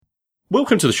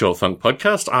Welcome to the Short Funk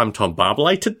Podcast. I'm Tom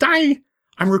Barbalet. Today,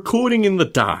 I'm recording in the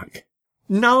dark.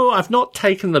 No, I've not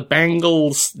taken the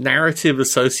Bangles narrative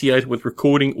associated with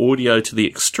recording audio to the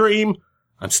extreme.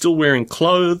 I'm still wearing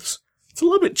clothes. It's a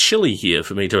little bit chilly here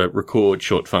for me to record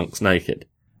Short Funks naked.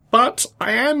 But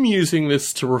I am using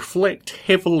this to reflect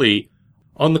heavily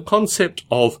on the concept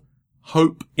of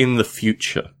hope in the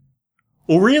future.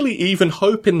 Or really even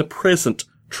hope in the present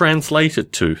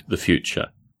translated to the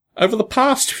future. Over the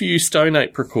past few Stone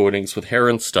Ape recordings with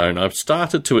Heronstone, I've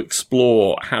started to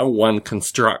explore how one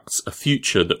constructs a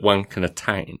future that one can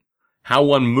attain. How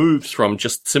one moves from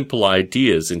just simple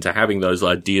ideas into having those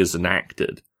ideas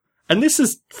enacted. And this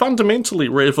is fundamentally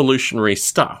revolutionary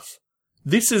stuff.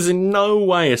 This is in no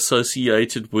way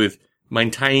associated with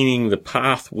maintaining the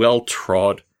path well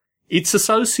trod. It's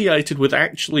associated with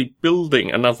actually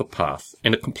building another path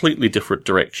in a completely different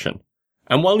direction.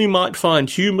 And while you might find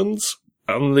humans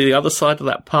on the other side of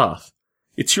that path,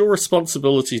 it's your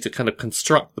responsibility to kind of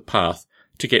construct the path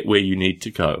to get where you need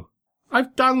to go.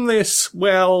 I've done this,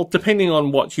 well, depending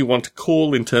on what you want to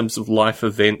call in terms of life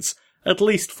events, at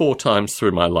least 4 times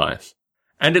through my life.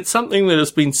 And it's something that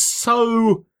has been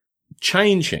so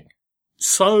changing,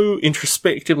 so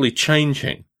introspectively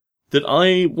changing, that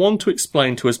I want to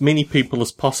explain to as many people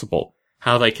as possible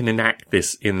how they can enact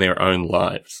this in their own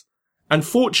lives.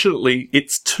 Unfortunately,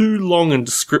 it's too long and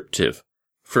descriptive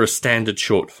for a standard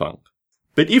short funk.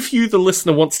 But if you, the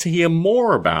listener, wants to hear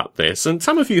more about this, and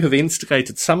some of you have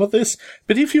instigated some of this,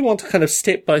 but if you want a kind of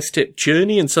step-by-step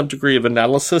journey and some degree of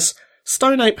analysis,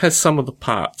 Stone Ape has some of the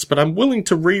parts, but I'm willing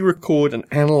to re-record and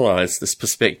analyse this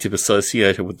perspective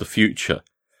associated with the future,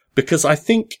 because I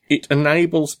think it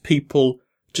enables people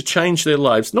to change their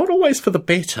lives, not always for the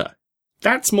better.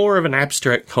 That's more of an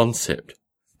abstract concept.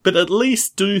 But at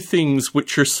least do things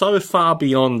which are so far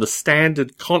beyond the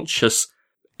standard conscious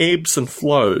ebbs and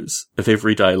flows of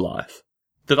everyday life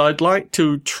that I'd like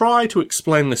to try to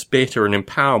explain this better and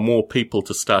empower more people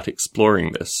to start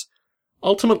exploring this.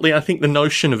 Ultimately, I think the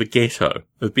notion of a ghetto,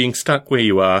 of being stuck where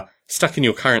you are, stuck in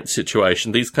your current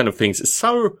situation, these kind of things, is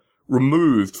so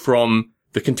removed from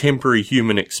the contemporary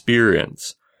human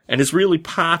experience and is really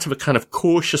part of a kind of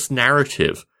cautious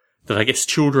narrative that I guess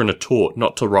children are taught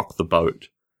not to rock the boat,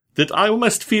 that I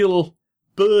almost feel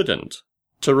burdened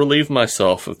to relieve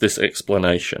myself of this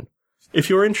explanation. If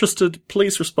you're interested,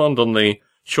 please respond on the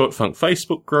Short Funk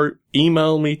Facebook group,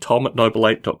 email me,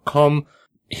 tom@noble8.com,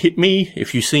 hit me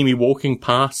if you see me walking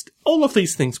past. All of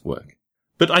these things work.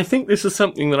 But I think this is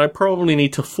something that I probably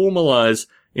need to formalise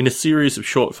in a series of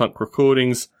Short Funk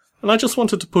recordings, and I just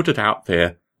wanted to put it out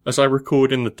there as I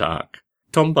record in the dark.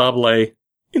 Tom Barbalet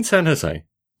in San Jose,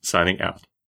 signing out.